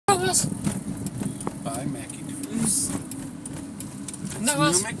Navas. Buy Mackie Doodles.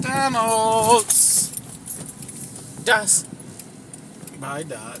 Navas. New McDonald's. Das. Buy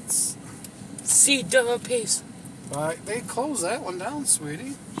Dots. See double piece. Buy. They closed that one down,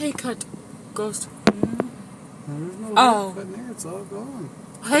 sweetie. Haircut. Ghost. There's no Oh. haircut in there. It's all gone.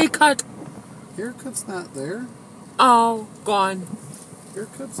 Haircut. Haircut's not there. Oh, gone.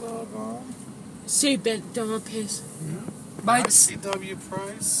 Haircut's all gone. See bent double piece. Yeah. Buy CW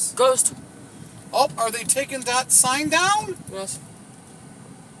Price. Ghost. Oh, are they taking that sign down? Yes.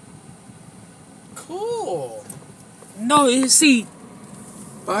 Cool. No, you see.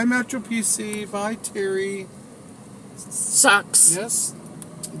 Buy Metro PC. Buy Terry. Sucks. Yes.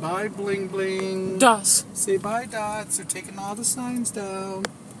 Buy Bling Bling. Das. Say bye Dots. They're taking all the signs down.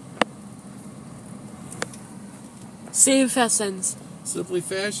 See Fessens. Simply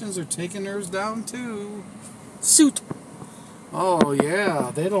Fashions are taking theirs down too. Suit. Oh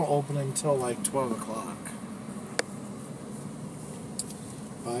yeah, they don't open until like 12 o'clock.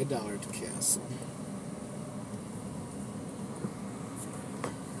 Buy Dollar to Castle.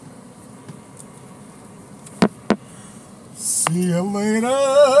 See you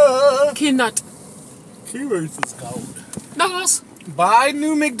later. Peanut. Keywords is gold. Navas. Buy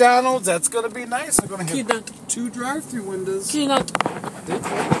new McDonald's. That's gonna be nice. They're gonna have Peanut. 2 drive-through windows. Peanut. They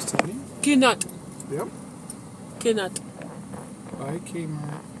closed, honey. Peanut. Yep. Peanut. Bye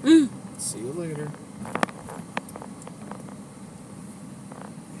Kmart. See you later.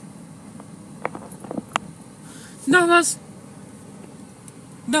 Navas.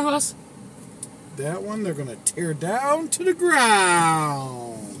 Navas. That one they're gonna tear down to the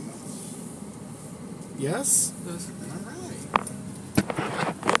ground. Yes? Yes. All right.